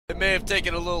It may have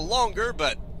taken a little longer,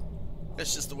 but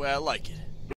that's just the way I like it.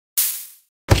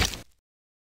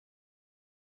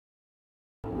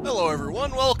 Hello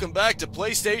everyone, welcome back to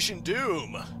PlayStation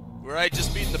Doom, where I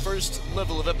just beat the first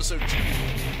level of episode 2.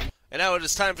 And now it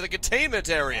is time for the containment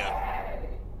area.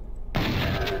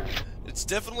 It's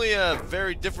definitely a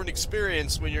very different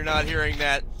experience when you're not hearing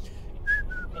that.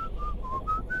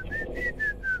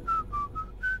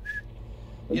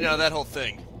 You know, that whole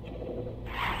thing.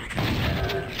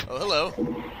 Oh, hello.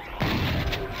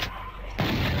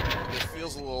 It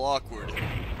feels a little awkward.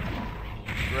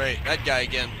 Great, that guy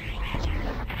again.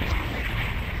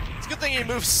 It's a good thing he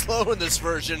moves slow in this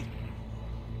version.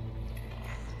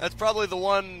 That's probably the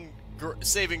one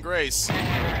saving grace.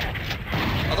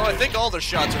 Although I think all their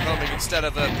shots are homing instead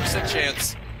of a %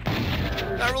 chance.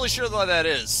 Not really sure why that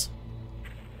is.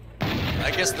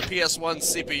 I guess the PS1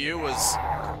 CPU was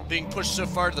being pushed so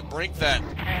far to the brink that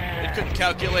it couldn't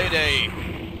calculate a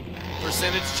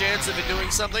 % chance of it doing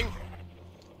something.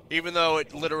 Even though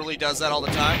it literally does that all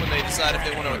the time when they decide if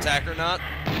they want to attack or not.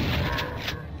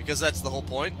 Because that's the whole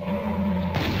point.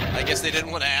 I guess they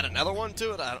didn't want to add another one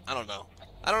to it? I don't know.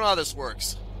 I don't know how this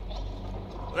works.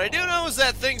 What I do know is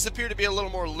that things appear to be a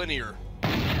little more linear.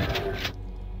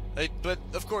 But,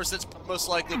 of course, that's most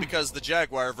likely because the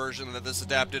Jaguar version that this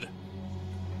adapted.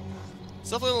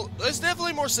 It's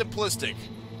definitely more simplistic.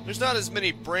 There's not as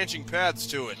many branching paths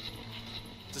to it,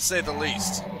 to say the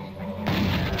least.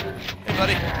 Hey,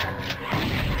 buddy.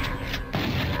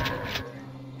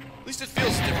 At least it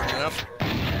feels different enough.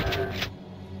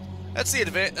 That's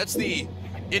the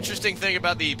interesting thing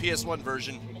about the PS1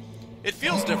 version. It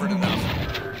feels different enough.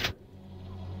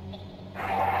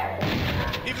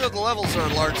 Even though the levels are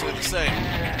largely the same.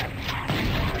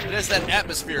 It has that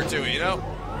atmosphere to it, you know?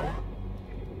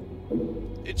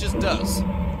 It just does.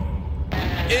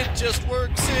 It just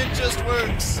works, it just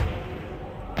works.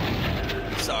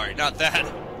 Sorry, not that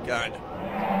kind.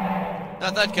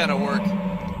 Not that kind of work.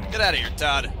 Get out of here,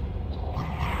 Todd.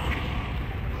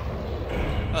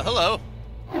 Hello.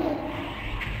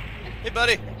 Hey,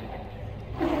 buddy.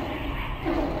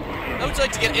 How would you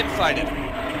like to get infighted?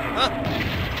 Huh?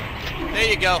 There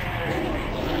you go.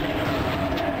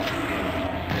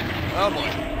 Oh, boy.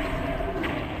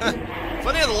 Huh.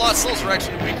 Funny how the Lost Souls are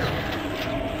actually weaker.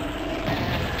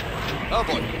 Oh,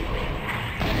 boy.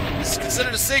 This is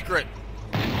considered a secret.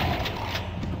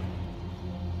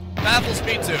 Baffles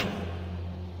me, too.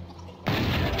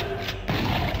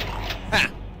 Ha!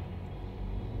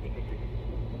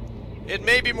 It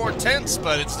may be more tense,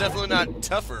 but it's definitely not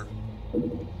tougher.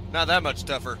 Not that much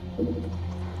tougher.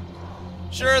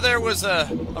 Sure, there was a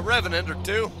revenant or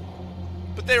two,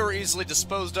 but they were easily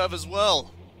disposed of as well.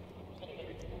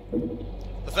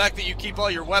 The fact that you keep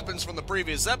all your weapons from the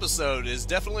previous episode is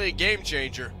definitely a game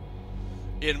changer.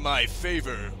 In my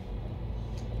favor.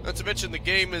 Not to mention the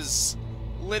game is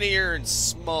linear and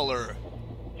smaller.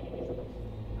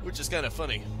 Which is kind of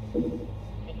funny.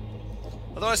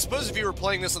 Although I suppose if you were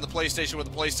playing this on the PlayStation with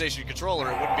a PlayStation controller,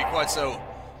 it wouldn't be quite so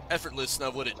effortless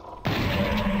now, would it?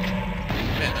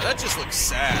 Man, that just looks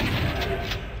sad.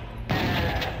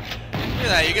 Look at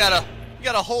that, you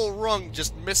got a whole rung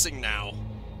just missing now.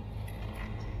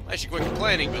 I should quit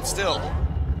complaining, but still.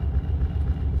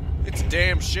 It's a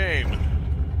damn shame.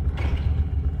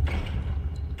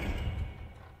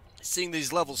 Seeing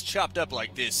these levels chopped up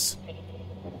like this.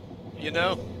 You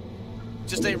know?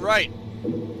 Just ain't right.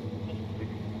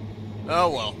 Oh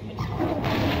well.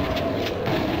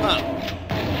 Huh.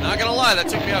 Not gonna lie, that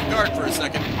took me off guard for a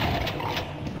second.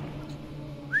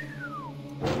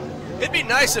 It'd be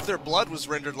nice if their blood was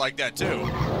rendered like that, too.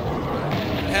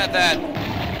 It had that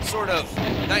sort of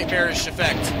Nightmarish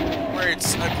effect, where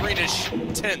it's a greenish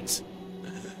tint.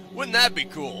 Wouldn't that be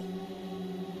cool?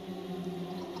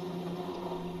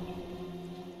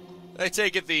 I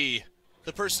take it the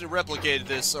person who replicated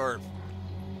this, or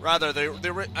rather,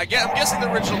 I'm guessing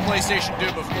the original PlayStation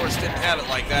Doom, of course, didn't have it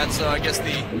like that, so I guess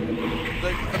the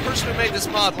person who made this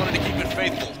mod wanted to keep it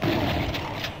faithful.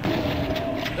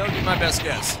 That would be my best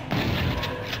guess.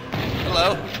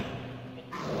 Hello?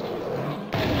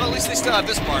 Well, at least they still have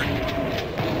this part.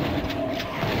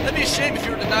 That'd be a shame if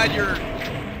you were denied your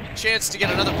chance to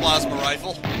get another plasma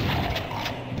rifle.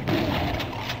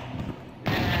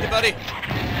 Hey, buddy.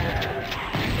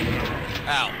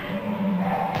 Ow.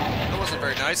 That wasn't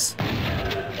very nice.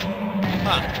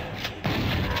 Huh.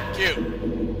 Cute.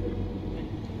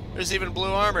 There's even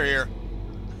blue armor here.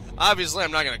 Obviously,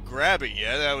 I'm not gonna grab it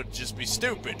yet. That would just be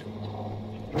stupid.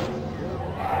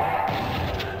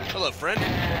 Hello, friend.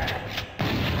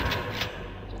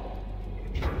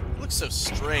 looks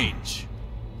so strange.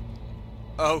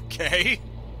 Okay.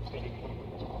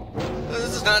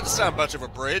 This is not much of a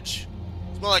bridge.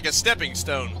 It's more like a stepping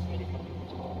stone.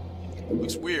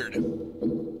 Looks weird.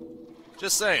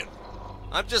 Just saying.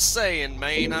 I'm just saying,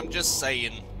 man. I'm just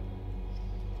saying.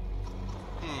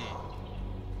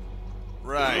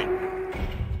 Right.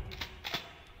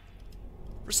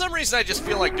 For some reason, I just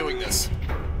feel like doing this.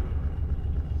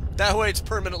 That way, it's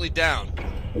permanently down.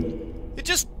 It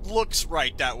just looks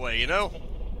right that way, you know?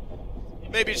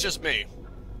 Maybe it's just me.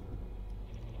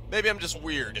 Maybe I'm just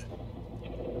weird.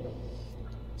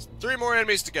 3 more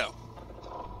enemies to go.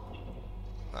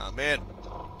 Oh, man.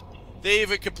 They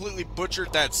even completely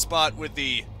butchered that spot with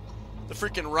the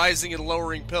freaking rising and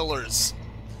lowering pillars.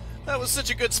 That was such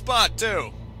a good spot,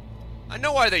 too. I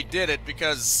know why they did it,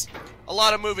 because a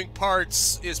lot of moving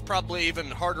parts is probably even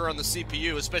harder on the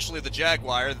CPU, especially the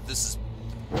Jaguar, that this is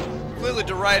clearly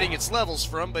deriding its levels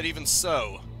from, but even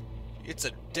so, it's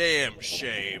a damn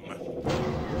shame.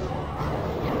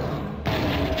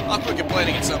 I'll quit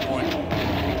complaining at some point.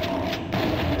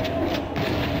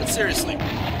 But seriously,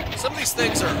 some of these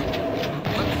things are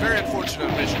very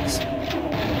unfortunate omissions.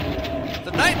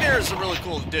 The Nightmare is a really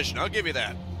cool addition, I'll give you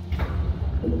that.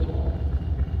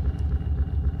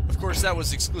 Of course, that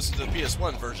was exclusive to the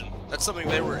PS1 version. That's something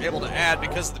they were able to add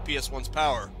because of the PS1's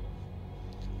power.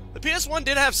 The PS1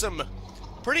 did have some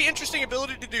pretty interesting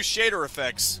ability to do shader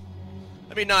effects.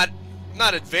 I mean, not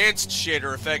advanced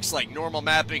shader effects like normal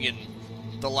mapping and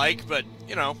the like, but,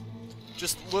 you know,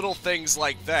 just little things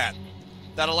like that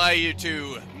that allow you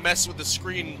to mess with the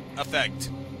screen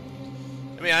effect.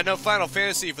 I mean, I know Final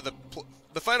Fantasy for the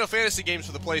Final Fantasy games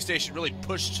for the PlayStation really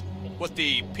pushed what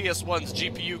the PS1's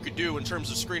GPU could do in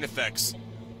terms of screen effects.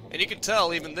 And you can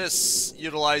tell even this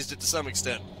utilized it to some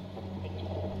extent.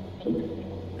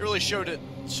 It really showed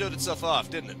itself off,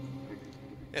 didn't it?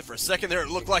 And for a second there, it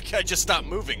looked like I just stopped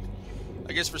moving.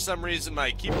 I guess for some reason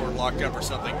my keyboard locked up or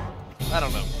something. I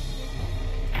don't know.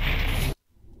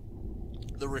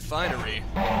 The refinery.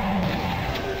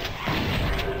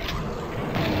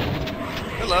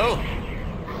 Hello.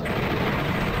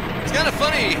 It's kind of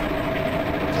funny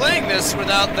playing this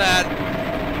without that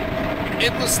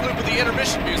endless loop of the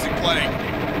intermission music playing.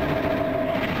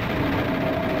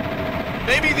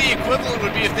 Maybe the equivalent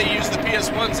would be if they used the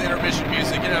PS1's intermission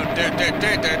music, you know.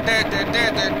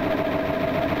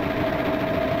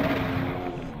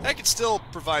 That could still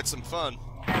provide some fun.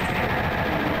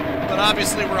 But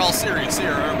obviously we're all serious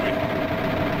here, aren't we?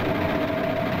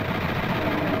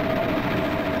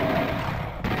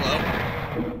 Hello?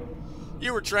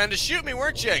 You were trying to shoot me,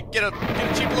 weren't you? Get a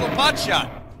cheap little pot shot.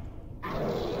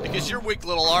 Because your weak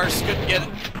little arse couldn't get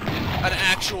an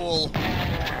actual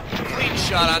clean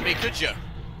shot on me, could you?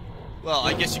 Well,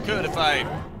 I guess you could if I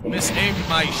misaimed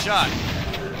my shot.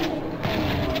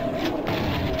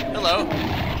 Hello.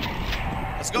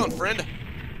 How's it going, friend?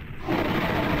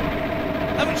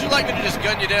 How would you like me to just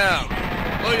gun you down?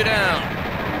 Blow you down?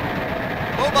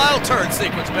 Mobile turret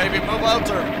sequence, baby. Mobile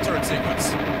turret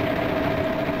sequence.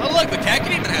 Oh, look, the cat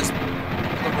even has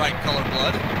the right color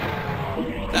blood.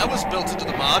 That was built into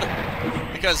the mod.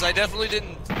 Because I definitely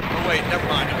didn't... Oh, wait, never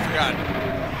mind. I forgot.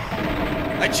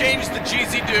 I changed the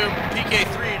GZ Doom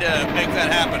PK3 to make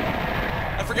that happen.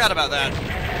 I forgot about that.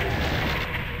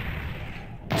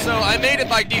 So I made it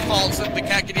by default so that the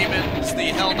Cacodemons,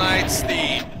 the Hell Knights,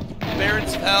 the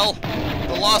Barons of Hell,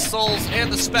 the Lost Souls,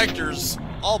 and the Spectres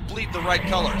all bleed the right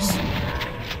colors.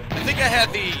 I think I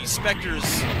had the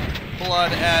Spectres'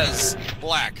 blood as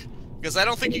black, because I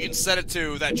don't think you can set it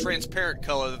to that transparent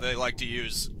color that they like to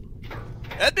use.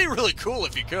 That'd be really cool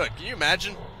if you could. Can you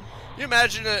imagine? Can you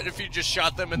imagine if you just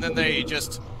shot them and then they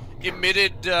just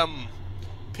emitted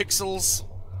pixels?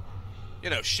 You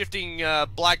know, shifting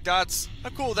black dots? How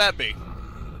cool would that be?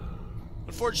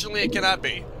 Unfortunately, it cannot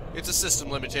be. It's a system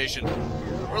limitation.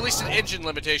 Or at least an engine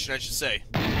limitation, I should say.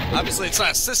 Obviously, it's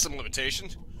not a system limitation.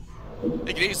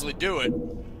 They can easily do it.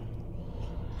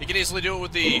 You can easily do it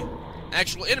with the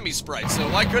actual enemy sprites, so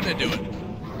why couldn't it do it?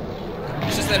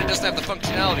 It's just that it doesn't have the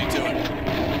functionality to it.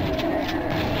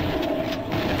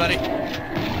 Hey, buddy.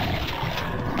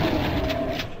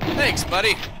 Thanks,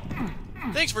 buddy.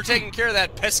 Thanks for taking care of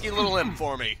that pesky little imp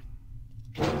for me.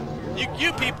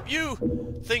 You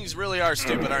things really are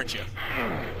stupid, aren't you?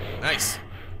 Nice.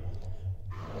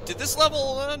 Did this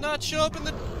level not show up in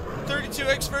the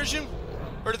 32X version?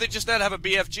 Or did they just not have a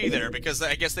BFG there? Because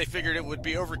I guess they figured it would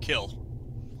be overkill.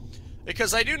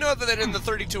 Because I do know that in the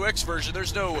 32X version,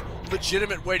 there's no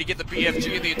legitimate way to get the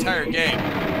BFG in the entire game.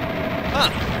 Huh.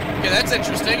 Okay, that's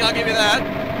interesting. I'll give you that.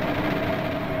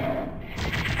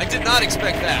 I did not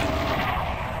expect that.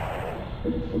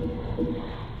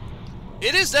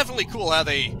 It is definitely cool how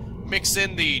they mix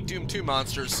in the Doom 2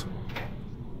 monsters.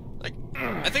 Like,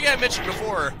 I think I mentioned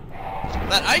before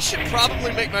that I should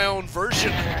probably make my own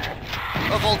version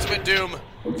of Ultimate Doom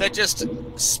that just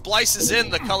splices in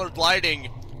the colored lighting.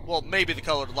 Well, maybe the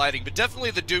colored lighting, but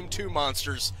definitely the Doom 2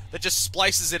 monsters that just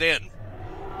splices it in.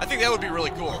 I think that would be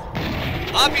really cool.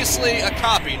 Obviously, a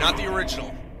copy, not the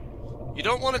original. You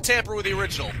don't want to tamper with the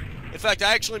original. In fact,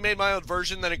 I actually made my own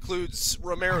version that includes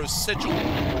Romero's sigil.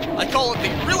 I call it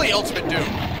the really Ultimate Doom.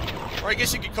 Or I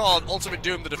guess you could call it Ultimate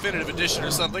Doom the Definitive Edition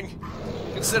or something,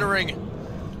 considering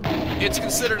it's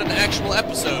considered an actual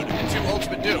episode to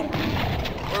Ultimate Doom.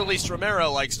 Or at least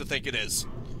Romero likes to think it is.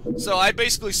 So I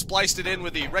basically spliced it in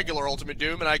with the regular Ultimate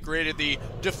Doom, and I created the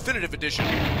Definitive Edition.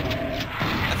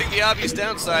 I think the obvious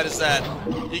downside is that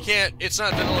you can't, it's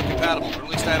not vanilla compatible, or at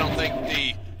least I don't think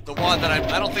the wad that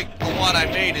I don't think the wad I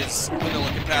made is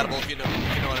vanilla compatible, if you know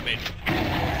what I mean.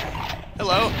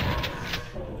 Hello.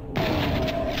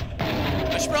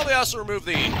 I should probably also remove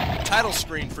the title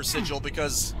screen for Sigil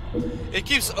because it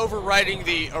keeps overwriting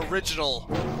the original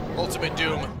Ultimate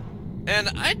Doom, and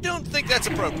I don't think that's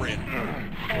appropriate.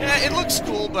 Yeah, it looks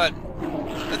cool, but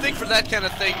I think for that kind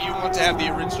of thing, you want to have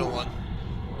the original one.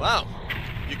 Wow,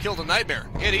 you killed a nightmare,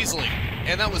 and easily,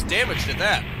 and that was damaged at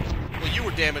that. Well, you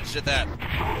were damaged at that.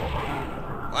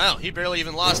 Wow, he barely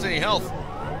even lost any health.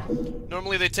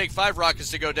 Normally they take 5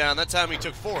 rockets to go down. That time he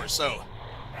took 4, so...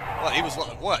 What, he was,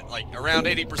 what, like around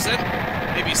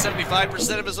 80%? Maybe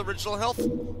 75% of his original health?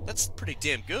 That's pretty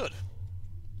damn good.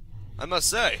 I must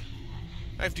say.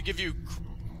 I have to give you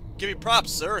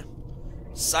props, sir.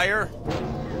 Sire.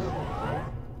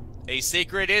 A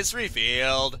secret is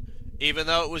revealed, even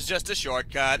though it was just a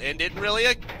shortcut and didn't really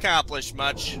accomplish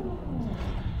much.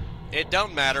 It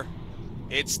don't matter.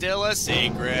 It's still a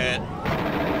secret.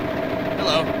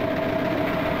 Hello.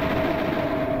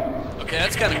 Okay,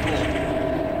 that's kind of cool.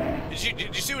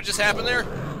 Did you see what just happened there?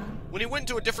 When he went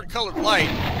into a different colored light,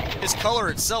 his color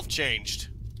itself changed.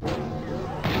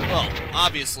 Well,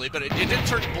 obviously, but it didn't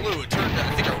turn blue. It turned,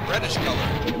 I think, a reddish color.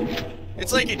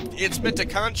 It's like it's meant to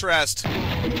contrast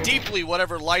deeply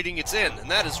whatever lighting it's in, and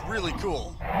that is really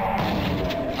cool.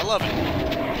 I love it.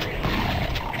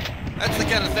 That's the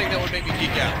kind of thing that would make me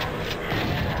geek out.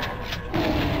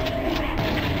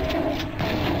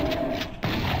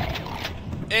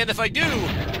 And if I do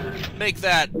make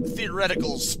that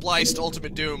theoretical spliced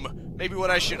Ultimate Doom, maybe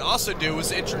what I should also do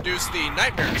is introduce the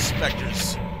Nightmarish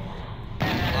Spectres.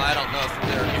 Well, I don't know if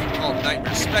they're even called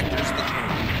Nightmare Spectres, but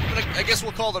I guess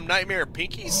we'll call them Nightmare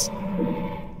Pinkies?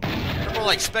 They're more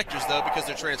like Spectres, though, because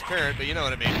they're transparent, but you know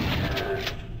what I mean.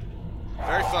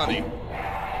 Very funny.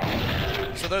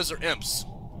 So those are imps.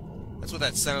 That's what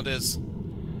that sound is.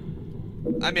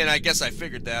 I mean, I guess I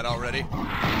figured that already.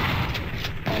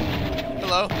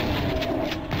 Hello?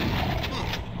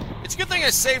 It's a good thing I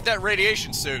saved that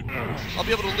radiation suit. I'll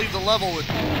be able to leave the level with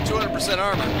 200%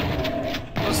 armor.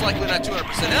 Most likely not 200%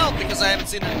 health because I haven't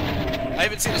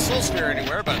seen a soul sphere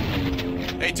anywhere, but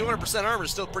hey, 200% armor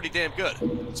is still pretty damn good.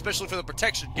 Especially for the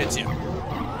protection it gets you.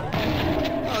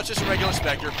 Oh, it's just a regular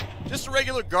Spectre. Just a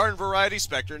regular garden variety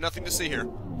Spectre, nothing to see here.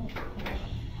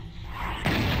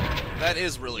 That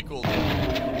is really cool,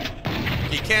 though.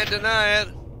 You can't deny it.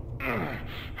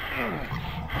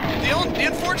 The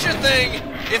unfortunate thing,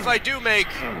 if I do make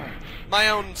my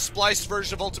own spliced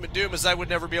version of Ultimate Doom, is I would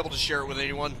never be able to share it with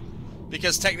anyone.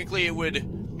 Because technically it would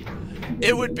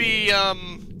be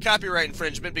copyright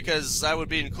infringement because I would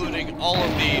be including all of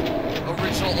the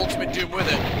original Ultimate Doom with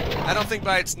it. I don't think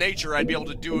by its nature I'd be able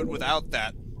to do it without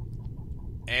that.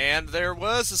 And there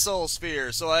was a soul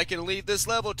sphere, so I can leave this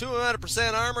level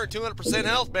 200% armor, 200%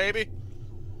 health, baby.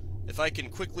 If I can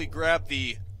quickly grab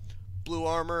the blue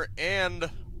armor and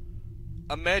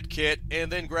a med kit, and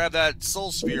then grab that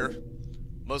soul sphere.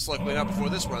 Most likely not before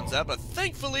this runs out, but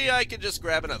thankfully I can just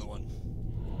grab another one.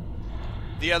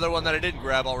 The other one that I didn't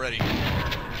grab already.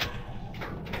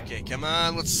 Okay, come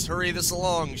on, let's hurry this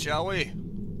along, shall we?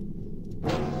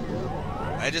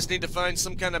 I just need to find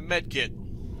some kind of med kit.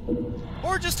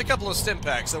 Or just a couple of stim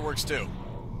packs, that works too.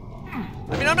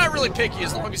 I mean, I'm not really picky.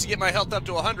 As long as you get my health up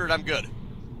to 100, I'm good.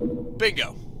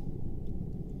 Bingo.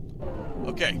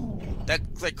 Okay,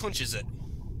 that clinches it.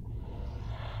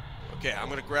 Okay, I'm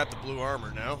gonna grab the blue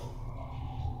armor now.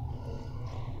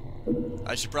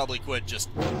 I should probably quit just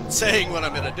saying what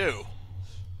I'm gonna do.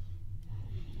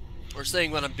 Or saying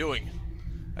what I'm doing.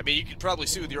 I mean, you can probably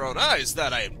see with your own eyes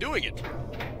that I am doing it.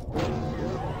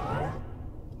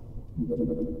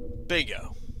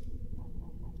 Bingo.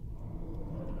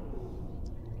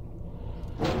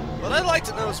 What I'd like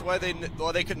to know is why they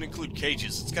couldn't include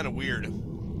cages. It's kind of weird. I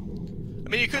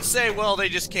mean, you could say, well, they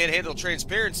just can't handle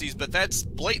transparencies, but that's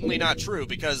blatantly not true,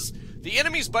 because the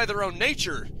enemies, by their own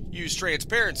nature, use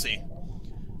transparency.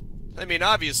 I mean,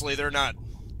 obviously they're not.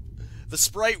 The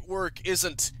sprite work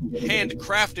isn't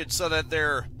handcrafted so that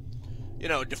they're, you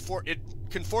know, it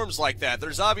conforms like that.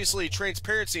 There's obviously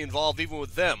transparency involved even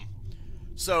with them.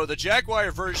 So the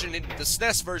Jaguar version and the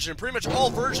SNES version, pretty much all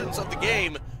versions of the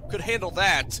game could handle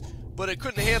that, but it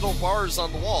couldn't handle bars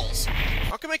on the walls.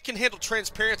 How come it can handle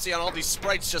transparency on all these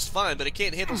sprites just fine, but it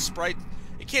can't handle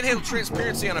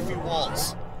transparency on a few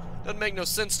walls? Doesn't make no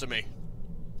sense to me.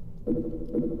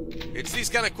 It's these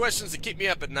kind of questions that keep me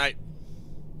up at night.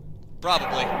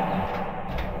 Probably.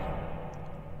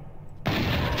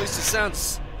 At least it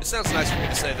sounds nice for me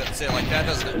to say it like that,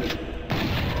 doesn't it?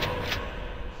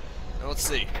 Now let's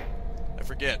see. I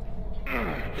forget.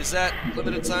 Is that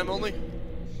limited time only?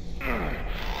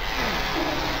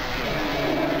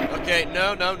 Okay,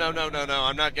 no.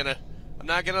 I'm not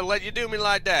gonna let you do me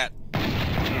like that.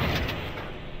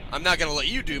 I'm not gonna let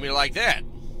you do me like that.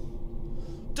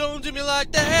 Don't do me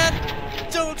like that.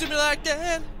 Don't do me like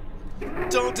that.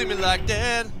 Don't do me like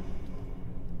that.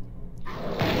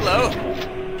 Hello.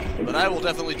 But I will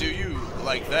definitely do you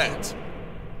like that.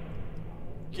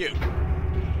 Cute.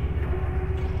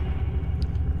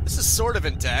 This is sort of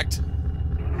intact.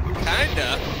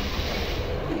 Kinda.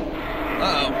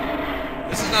 Uh-oh.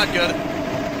 This is not good.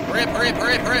 Hurry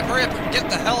up. Get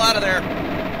the hell out of there.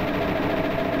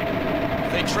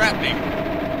 They trapped me.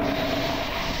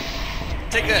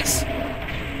 Take this.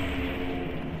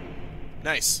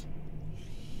 Nice.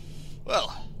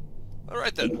 Well,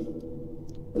 alright then.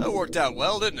 That worked out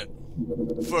well, didn't it?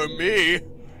 For me.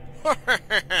 Wait,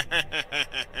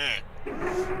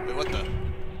 what the?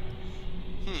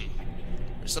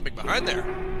 There's something behind there.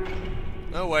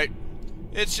 No, wait.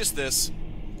 It's just this.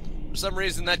 For some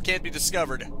reason, that can't be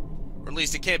discovered. Or at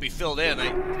least it can't be filled in.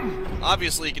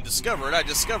 Obviously, you can discover it. I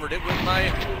discovered it with my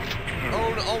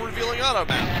own all-revealing auto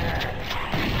map.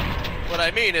 What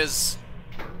I mean is,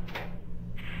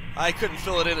 I couldn't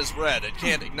fill it in as red. It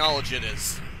can't acknowledge it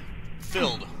as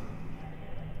filled.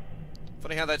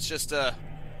 Funny how that's just the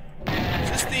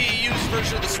used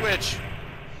version of the Switch.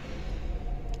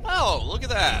 Oh, look at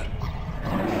that.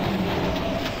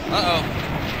 Uh-oh.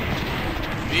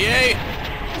 VA,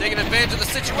 taking advantage of the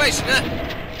situation, huh?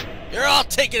 You're all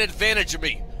taking advantage of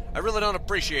me. I really don't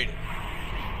appreciate it.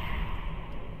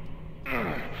 Damn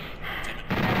it.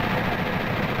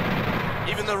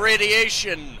 Even the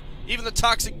radiation, even the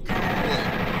toxic goo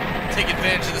will take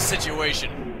advantage of the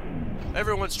situation.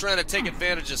 Everyone's trying to take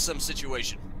advantage of some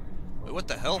situation. Wait, what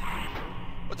the hell?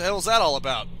 What the hell is that all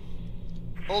about?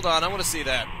 Hold on, I want to see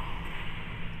that.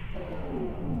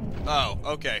 Oh,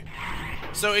 okay.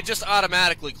 So it just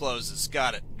automatically closes.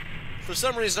 Got it. For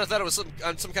some reason, I thought it was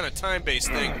on some kind of time-based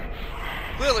thing.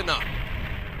 Clearly not.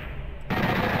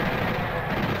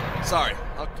 Sorry.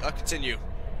 I'll continue.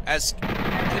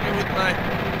 Continue with my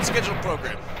scheduled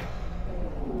program.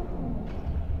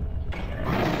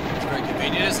 It's very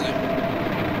convenient, isn't it?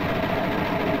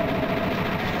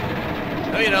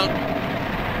 No, you don't.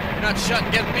 You're not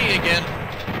shotgunning me again.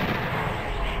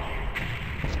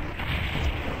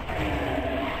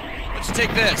 Why don't you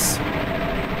take this?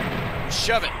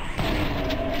 Shove it.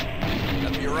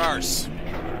 Up your arse.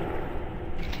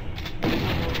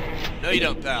 No, you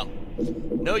don't, pal.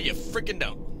 No, you frickin'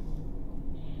 don't.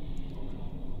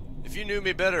 If you knew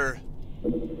me better,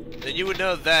 then you would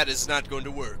know that is not going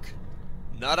to work.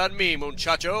 Not on me,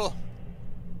 muchacho.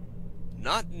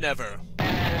 Not never.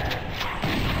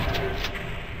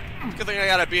 Good thing I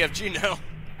got a BFG now.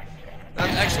 That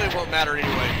actually won't matter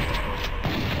anyway.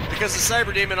 Because the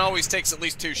Cyber Demon always takes at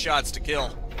least 2 shots to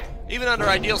kill. Even under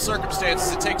ideal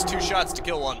circumstances, it takes 2 shots to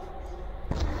kill one.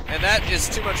 And that is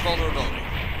too much vulnerability.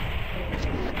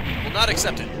 I will not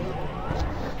accept it.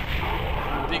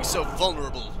 Being so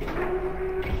vulnerable.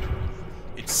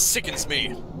 It sickens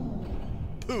me.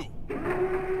 Pooh.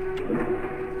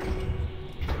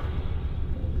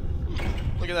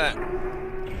 Look at that.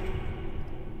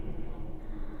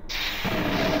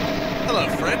 Hello,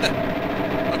 friend.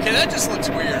 Okay, that just looks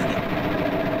weird.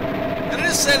 Can I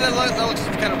just say that looks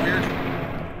kind of weird?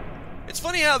 It's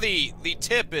funny how the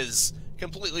tip is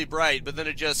completely bright, but then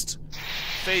it just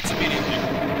fades immediately.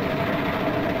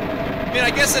 I mean,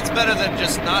 I guess it's better than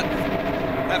just not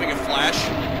having a flash,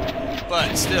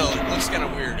 but still, it looks kind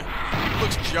of weird. It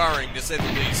looks jarring, to say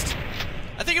the least.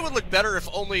 I think it would look better if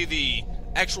only the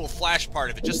actual flash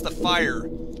part of it, just the fire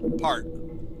part,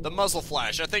 the muzzle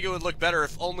flash. I think it would look better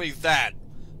if only that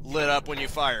lit up when you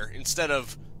fire, instead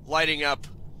of lighting up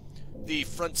the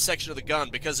front section of the gun,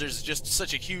 because there's just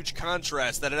such a huge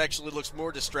contrast that it actually looks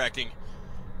more distracting.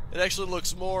 It actually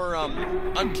looks more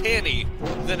uncanny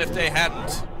than if they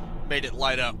hadn't made it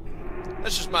light up.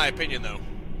 That's just my opinion, though.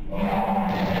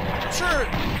 I'm sure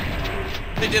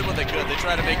They did what they could. They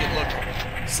tried to make it look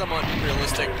somewhat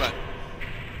realistic, but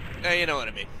you know what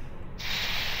I mean.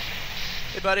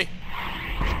 Hey, buddy.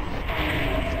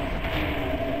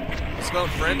 How's it going,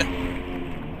 friend?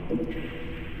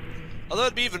 Although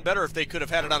it'd be even better if they could have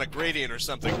had it on a gradient or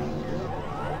something.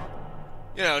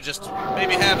 You know, just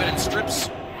maybe have it in strips.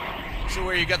 So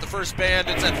where you got the first band,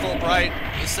 it's at full bright.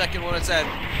 The second one, it's at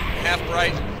half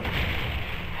bright.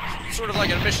 Sort of like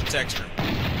an emission texture.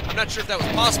 I'm not sure if that was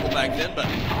possible back then, but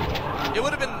it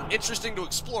would have been interesting to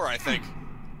explore, I think.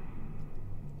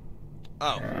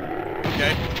 Oh.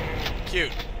 Okay.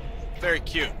 Cute. Very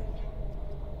cute.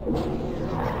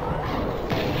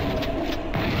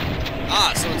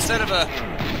 Ah, so instead of a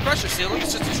crusher ceiling,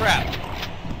 it's just a trap.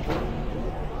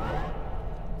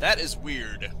 That is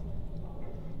weird.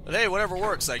 But hey, whatever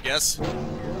works, I guess.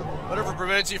 Whatever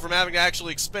prevents you from having to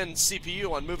actually expend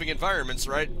CPU on moving environments,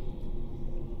 right?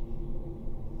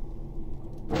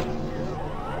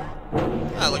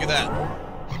 Ah, look at that.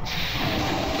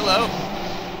 Hello.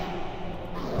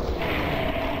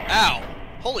 Ow.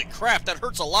 Holy crap, that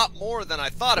hurts a lot more than I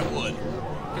thought it would,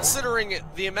 considering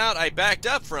the amount I backed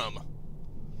up from.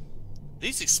 The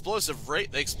explosive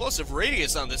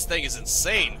radius on this thing is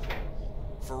insane.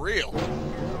 For real.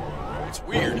 It's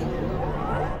weird. Don't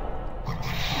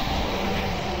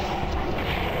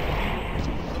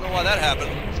know why that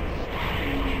happened.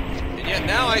 And yet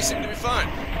now I seem to be fine.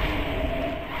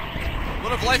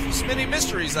 One of life's many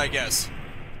mysteries, I guess.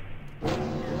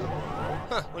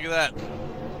 Huh, look at that.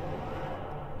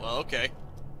 Well, okay.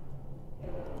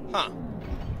 Huh.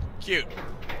 Cute.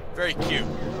 Very cute.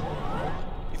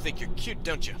 You think you're cute,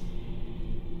 don't you?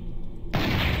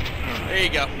 There you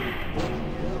go.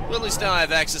 Well, at least now I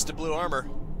have access to blue armor.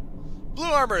 Blue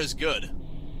armor is good.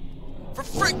 For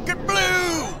frickin'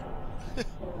 blue!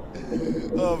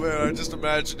 Oh man, I just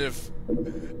imagine if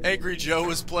Angry Joe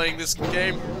was playing this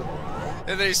game,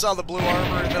 and then he saw the blue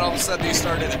armor, and then all of a sudden he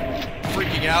started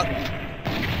freaking out.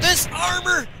 This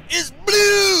armor is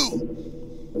blue!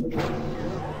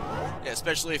 Yeah,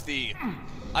 especially if the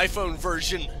iPhone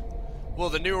version, well,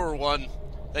 the newer one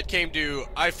that came to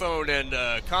iPhone and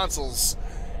consoles,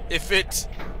 if it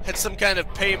had some kind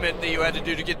of payment that you had to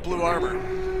do to get blue armor.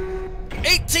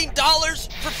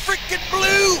 $18 for frickin'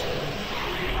 blue!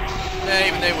 Nah,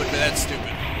 even they wouldn't be that stupid.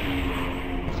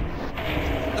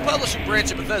 The publishing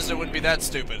branch of Bethesda wouldn't be that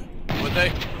stupid, would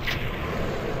they?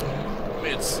 I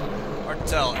mean, it's hard to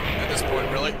tell at this point,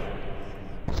 really.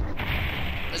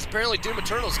 As apparently Doom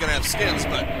Eternal's gonna have skins,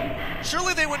 but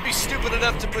surely they wouldn't be stupid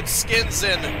enough to put skins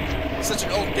in such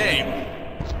an old game.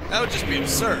 That would just be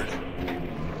absurd.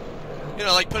 You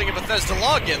know, like putting a Bethesda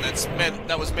login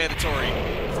that was mandatory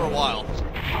for a while.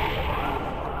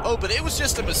 Oh, but it was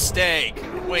just a mistake.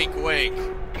 Wink, wink.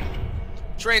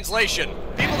 Translation.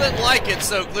 People didn't like it,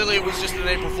 so clearly it was just an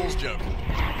April Fool's joke.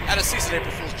 Had to cease an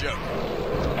April Fool's joke.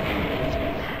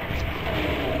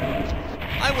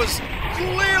 I was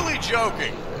clearly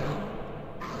joking.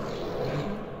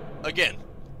 Again,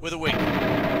 with a wink.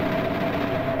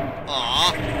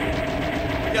 Aww.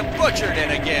 You butchered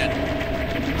it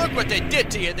again. Look what they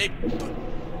did to you. They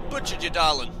butchered you,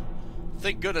 darling.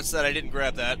 Thank goodness that I didn't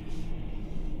grab that.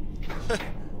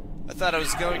 I thought I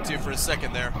was going to for a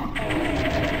second there.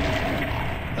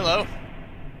 Hello.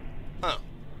 Huh.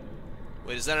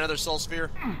 Wait, is that another soul sphere?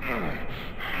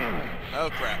 Oh,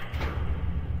 crap.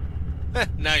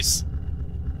 Nice.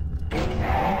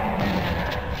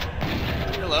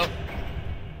 Hello.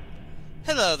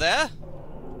 Hello there.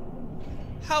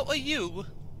 How are you?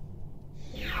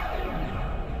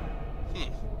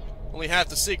 Only half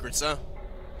the secrets, huh?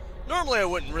 Normally I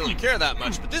wouldn't really care that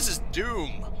much, but this is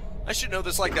Doom. I should know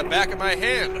this like the back of my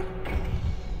hand.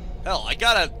 Hell, I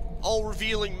got a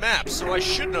all-revealing map, so I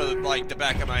should know it like the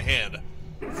back of my hand.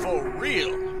 For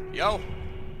real, yo.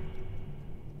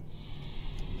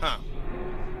 Huh.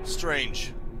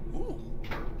 Strange. Ooh.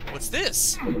 What's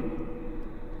this?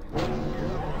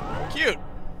 Cute.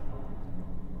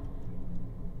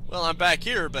 Well, I'm back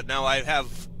here, but now I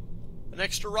have an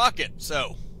extra rocket,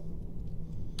 so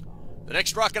the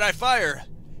next rocket I fire,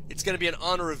 it's gonna be in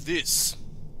honor of this.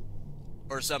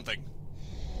 Or something.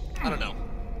 I don't know.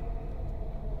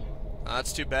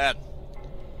 That's too bad.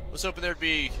 I was hoping there'd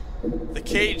be the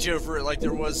cage over it like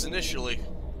there was initially.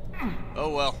 Oh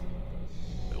well.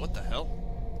 Wait, what the hell?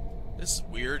 This is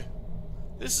weird.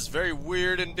 This is very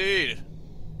weird indeed.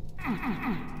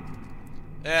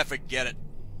 Forget it.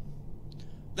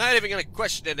 Not even gonna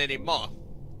question it anymore.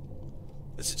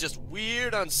 This is just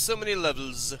weird on so many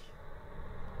levels.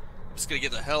 I'm just gonna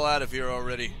get the hell out of here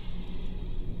already.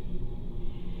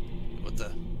 What the?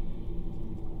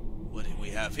 What do we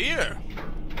have here?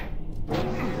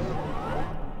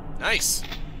 Nice.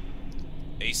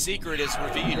 A secret is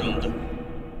revealed.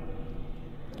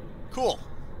 Cool.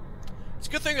 It's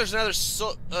a good thing there's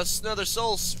another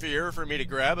soul sphere for me to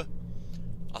grab.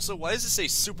 Also, why does it say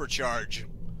supercharge?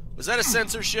 Was that a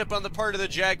censorship on the part of the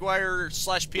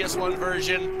Jaguar/PS1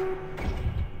 version?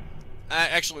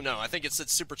 Actually, no. I think it said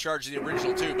supercharge in the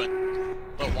original too, but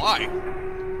why?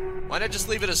 Why not just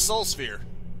leave it as soul sphere?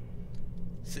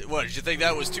 What, did you think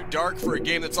that was too dark for a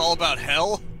game that's all about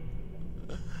hell?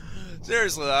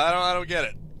 Seriously, I don't get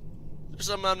it. There's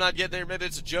something I'm not getting there. Maybe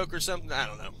it's a joke or something. I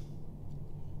don't know.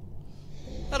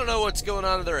 I don't know what's going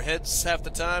on in their heads half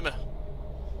the time.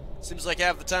 Seems like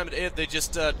half the time they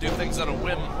just do things on a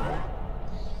whim.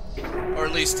 Or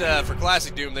at least for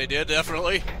Classic Doom they did,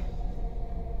 definitely.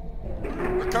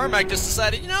 Or Carmack just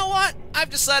decided, you know what?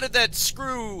 I've decided that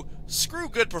screw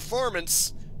good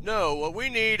performance. No, what we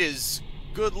need is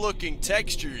good-looking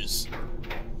textures.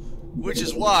 Which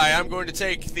is why I'm going to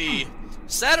take the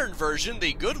Saturn version,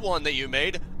 the good one that you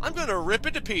made, I'm going to rip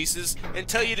it to pieces and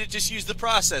tell you to just use the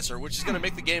processor, which is going to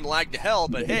make the game lag to hell,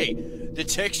 but hey, the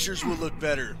textures will look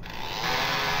better.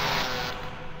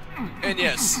 And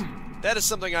yes, that is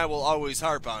something I will always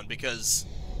harp on, because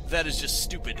that is just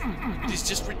stupid. It is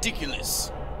just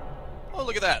ridiculous. Oh,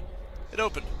 look at that. It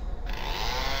opened.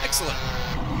 Excellent.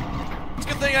 It's a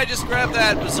good thing I just grabbed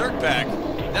that Berserk pack.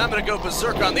 Now I'm going to go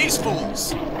Berserk on these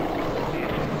fools.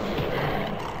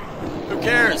 Who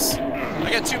cares? I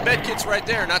got 2 medkits right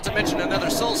there, not to mention another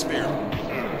soul sphere.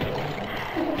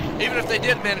 Even if they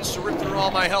did manage to rip through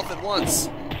all my health at once,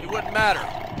 it wouldn't matter.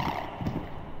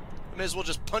 I may as well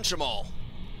just punch them all.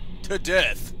 To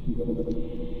death.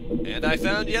 And I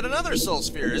found yet another soul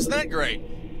sphere. Isn't that great?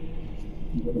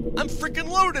 I'm freaking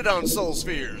loaded on soul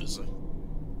spheres.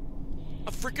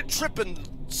 I'm freaking tripping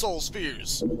soul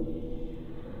spheres.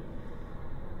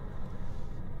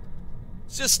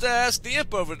 Just ask the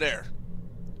imp over there.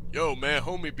 Yo, man,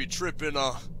 homie be tripping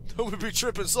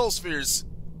soul spheres.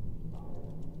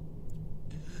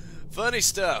 Funny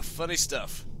stuff, funny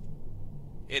stuff.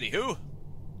 Anywho,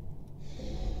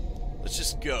 let's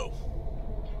just go.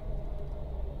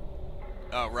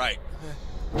 Oh, right.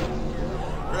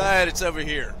 Right, it's over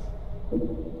here.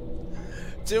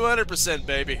 200%,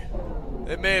 baby.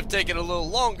 It may have taken a little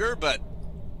longer, but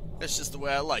that's just the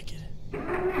way I like it.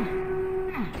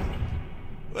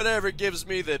 Whatever gives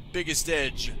me the biggest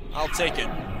edge, I'll take it.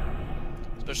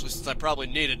 Especially since I probably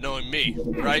need it, knowing me,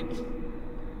 right?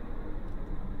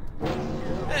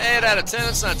 8 out of 10,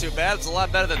 that's not too bad. It's a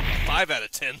lot better than 5 out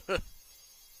of 10.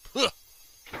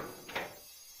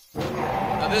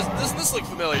 Now, doesn't this look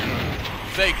familiar?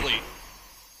 Vaguely.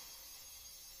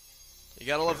 You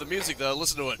gotta love the music, though.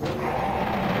 Listen to it.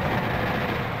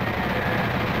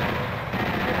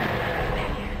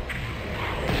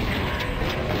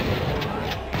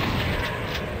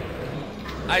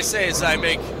 I say as I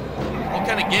make all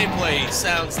kind of gameplay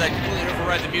sounds that completely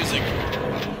override the music.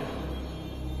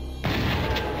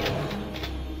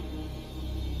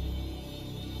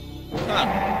 Huh.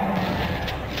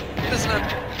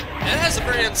 It has a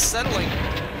very unsettling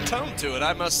tone to it,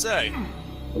 I must say.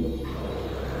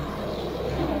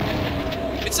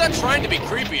 It's not trying to be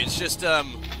creepy, it's just a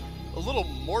little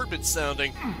morbid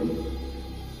sounding.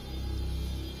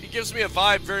 It gives me a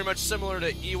vibe very much similar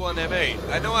to E1M8.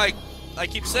 I know I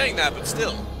keep saying that, but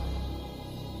still.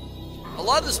 A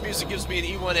lot of this music gives me an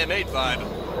E1M8 vibe,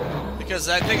 because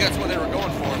I think that's what they were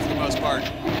going for the most part.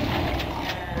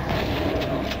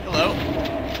 Hello.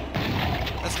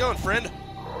 How's it going, friend?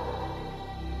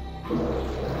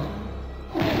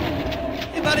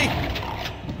 Hey, buddy.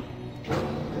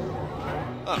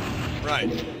 Oh,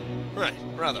 right. Right,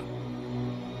 rather.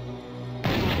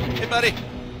 Hey, buddy.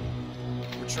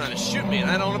 You're trying to shoot me,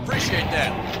 and I don't appreciate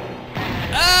that.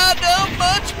 I don't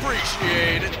much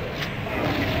appreciate it.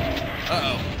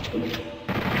 Uh-oh.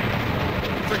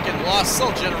 Freaking lost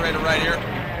soul generator right here.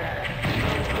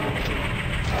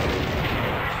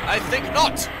 I think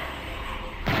not.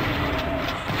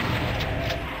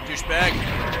 Douchebag.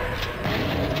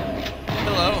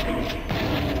 Hello.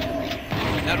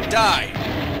 Now die.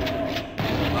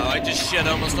 Oh, I just shed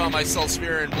almost all my soul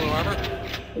sphere and blue armor.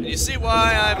 And you see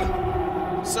why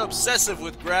I'm so obsessive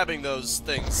with grabbing those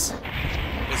things.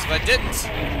 Because if I didn't,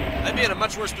 I'd be in a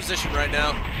much worse position right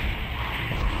now.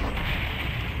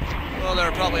 Well, there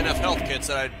are probably enough health kits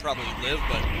that I'd probably live,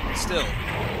 but still. 3,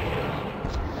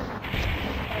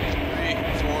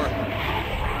 4.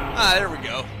 Ah, there we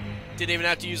go. Didn't even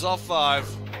have to use all 5.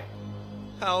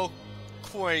 How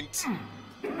quaint.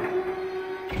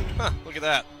 Huh, look at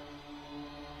that.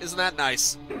 Isn't that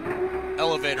nice?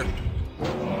 Elevator.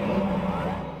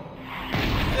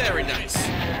 Very nice.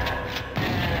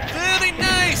 Very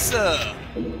nice! Mesa!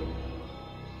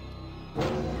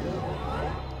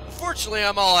 Unfortunately,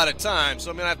 I'm all out of time,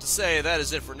 so I'm going to have to say that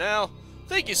is it for now.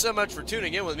 Thank you so much for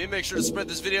tuning in with me. Make sure to spread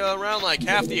this video around like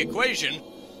half the equation.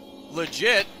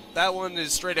 Legit. That one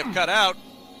is straight up cut out.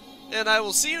 And I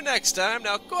will see you next time.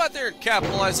 Now, go out there and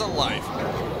capitalize on life.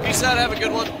 Peace out, have a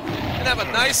good one, and have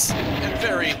a nice and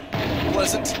very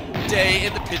pleasant day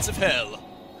in the pits of hell.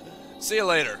 See you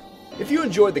later. If you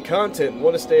enjoyed the content and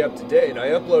want to stay up to date, I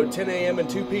upload 10 a.m. and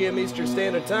 2 p.m. Eastern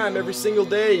Standard Time every single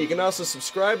day. You can also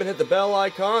subscribe and hit the bell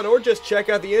icon, or just check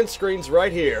out the end screens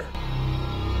right here.